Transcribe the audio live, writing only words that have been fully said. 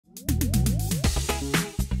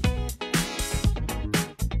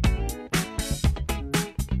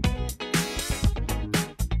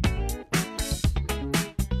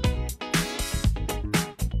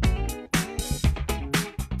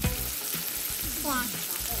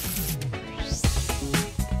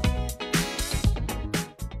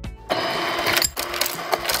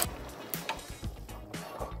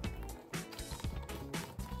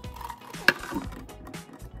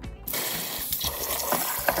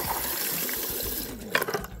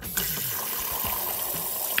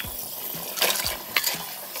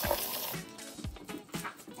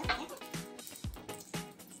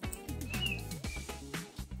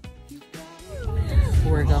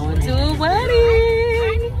We're going to a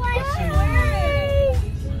wedding.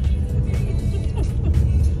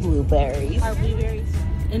 Blueberries. Our blueberries.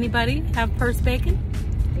 Anybody have purse bacon?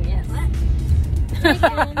 Yes.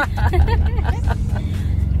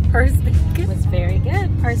 Purse bacon? Was very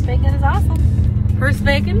good. Purse bacon is awesome. Purse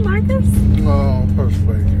bacon, Marcus? Oh, purse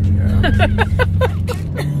bacon, yeah.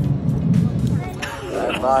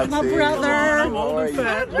 My brother. How are you?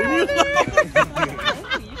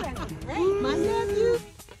 My nephew.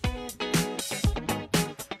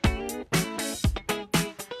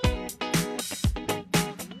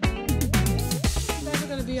 You guys are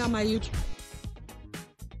going to be on my YouTube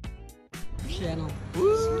channel.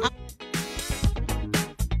 I'll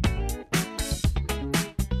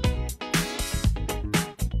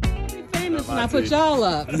be famous when I put y'all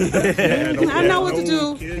up. I know what to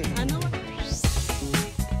do. I know what.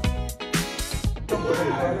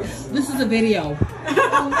 This is a video.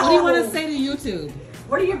 What do you want to say to YouTube?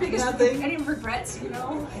 What are your biggest any regrets, you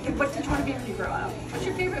know? What did you want to be when you grow up? What's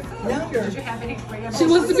your favorite food? Younger. Did you have any? She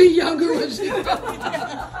wants to be younger when she grows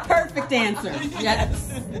up. Perfect answer. Yes.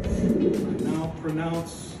 Now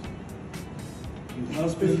pronounce your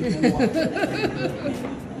husband and wife.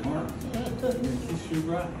 Mark, kiss your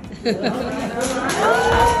bride.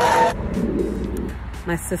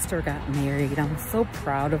 My sister got married. I'm so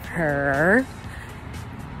proud of her.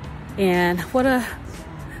 And what a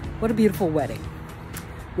beautiful wedding,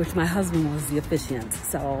 which my husband was the officiant.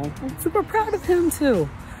 So I'm super proud of him too.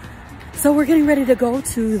 So we're getting ready to go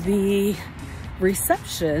to the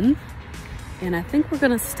reception, and I think we're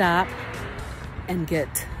gonna stop and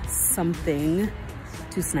get something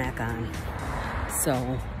to snack on. So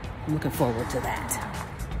I'm looking forward to that.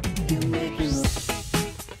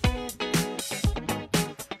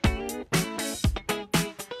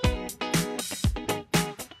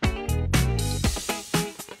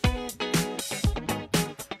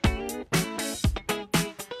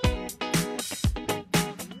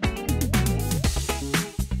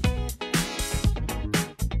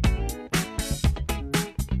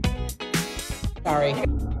 Sorry.